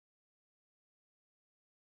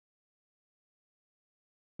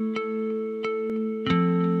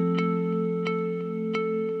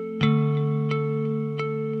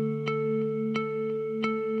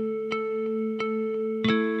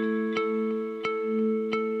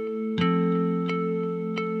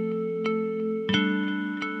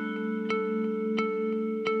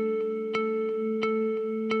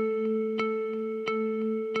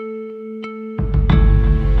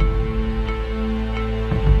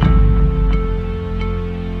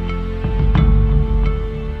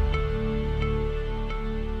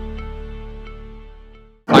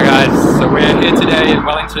Hi guys, so we're here today in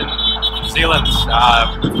Wellington, New Zealand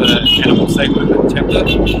with the Animal Safe Movement chapter,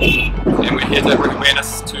 and we're here to bring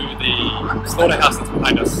awareness to the slaughterhouse that's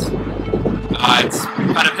behind us. It's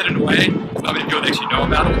kind of hidden away, so not many people actually know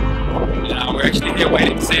about it. We're actually here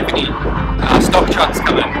waiting to see if any stock trucks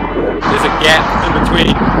come in. There's a gap in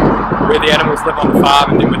between where the animals live on the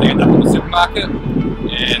farm and then where they end up in the supermarket,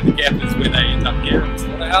 and the gap is where they end up here in the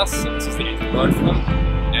slaughterhouse, so this is the end of the road for them.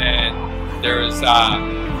 And there is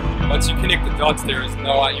once you connect the dots, you have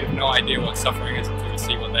no idea what suffering is until you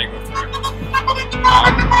see what they go through.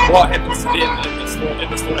 What happens to them in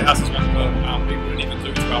the slaughterhouses around the world, people don't even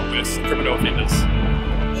do as well with criminal offenders.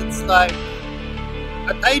 It's like,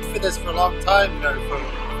 I paid for this for a long time, you know, for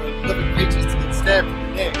living creatures to get stabbed in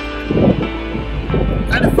the neck.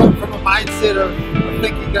 Kind of from a mindset of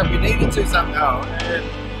thinking that we needed to somehow,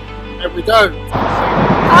 and we don't.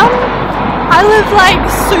 I live like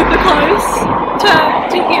super close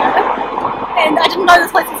to here, and I didn't know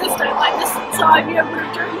this place existed like this, so I've would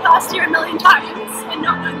have driven past here a million times and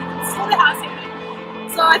not known that it's slaughterhouse here.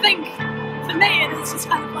 So I think for me it is just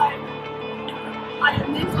kind of like, I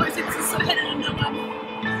don't know, obviously this is so hidden and no one,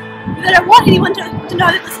 I don't want anyone to know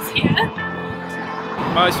that this is here.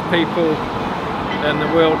 Most people in the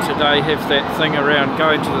world today have that thing around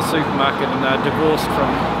going to the supermarket and they're divorced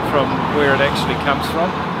from where it actually comes from.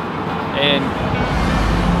 And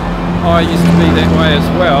I used to be that way as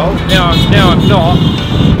well. Now I'm not,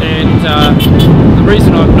 and the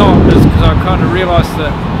reason I'm not is because I kind of realised that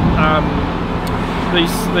these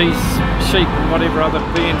sheep and whatever other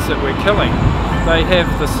beings that we're killing, they have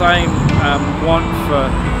the same want for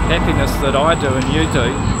happiness that I do and you do,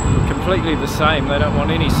 completely the same. They don't want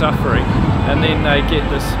any suffering, and then they get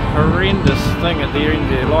this horrendous thing at the end of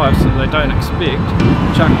their lives that they don't expect,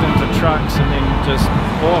 chucked into trucks, and then just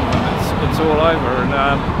boom, it's all over,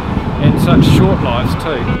 and such short lives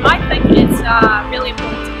too. I think it's really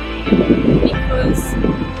important to me because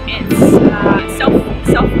it's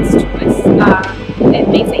selfless choice. It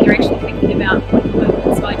means that you're actually thinking about what you put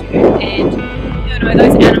inside you, and you know,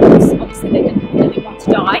 those animals, obviously they didn't really want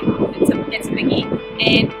to die. That's a biggie.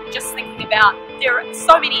 And just thinking about, there are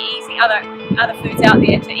so many easy other foods out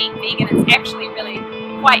there to eat vegan. It's actually really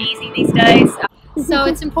quite easy these days. So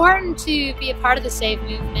it's important to be a part of the Save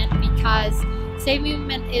movement, because Save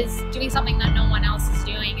movement is doing something that no one else is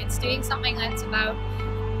doing. It's doing something that's about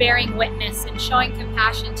bearing witness and showing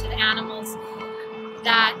compassion to the animals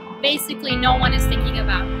that basically no one is thinking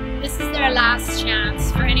about. This is their last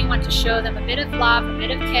chance for anyone to show them a bit of love, a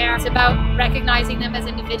bit of care. It's about recognizing them as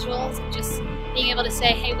individuals, and just being able to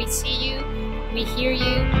say, hey, we see you, we hear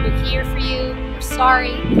you, we're here for you, we're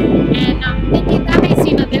sorry. And I'm thinking that may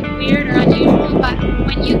seem a bit weird or unusual, but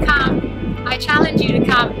when you come, I challenge you to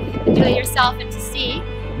come and do it yourself and to see,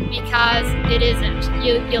 because it isn't.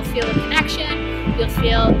 You'll feel a connection, you'll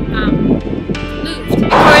feel moved.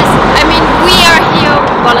 Because, I mean, we are here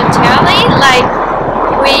voluntarily, like,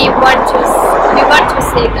 we want to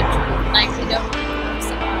say the truth, like, we don't want to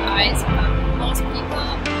close our eyes, but most people,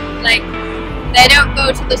 like, they don't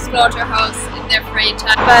go to the slaughterhouse in their free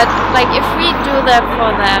time. But like, if we do that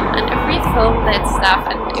for them, and if we film that stuff,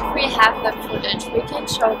 and if we have the footage, we can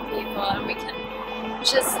show people, and we can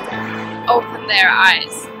just open their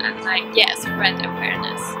eyes and like, yeah, spread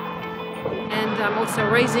awareness. And I'm also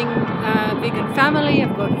raising a vegan family.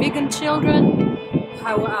 I've got vegan children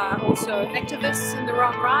who are also activists in their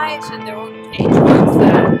own right and their own age groups,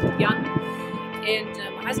 they're young. And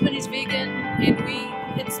my husband is vegan, and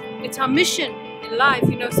it's our mission in life.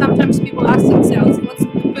 You know, sometimes people ask themselves, what's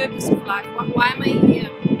the purpose of life? Why am I here?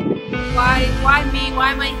 Why me?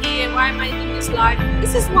 Why am I here? Why am I in this life?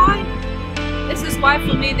 This is why. This is why,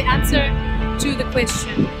 for me, the answer to the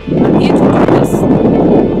question. I'm here to do this.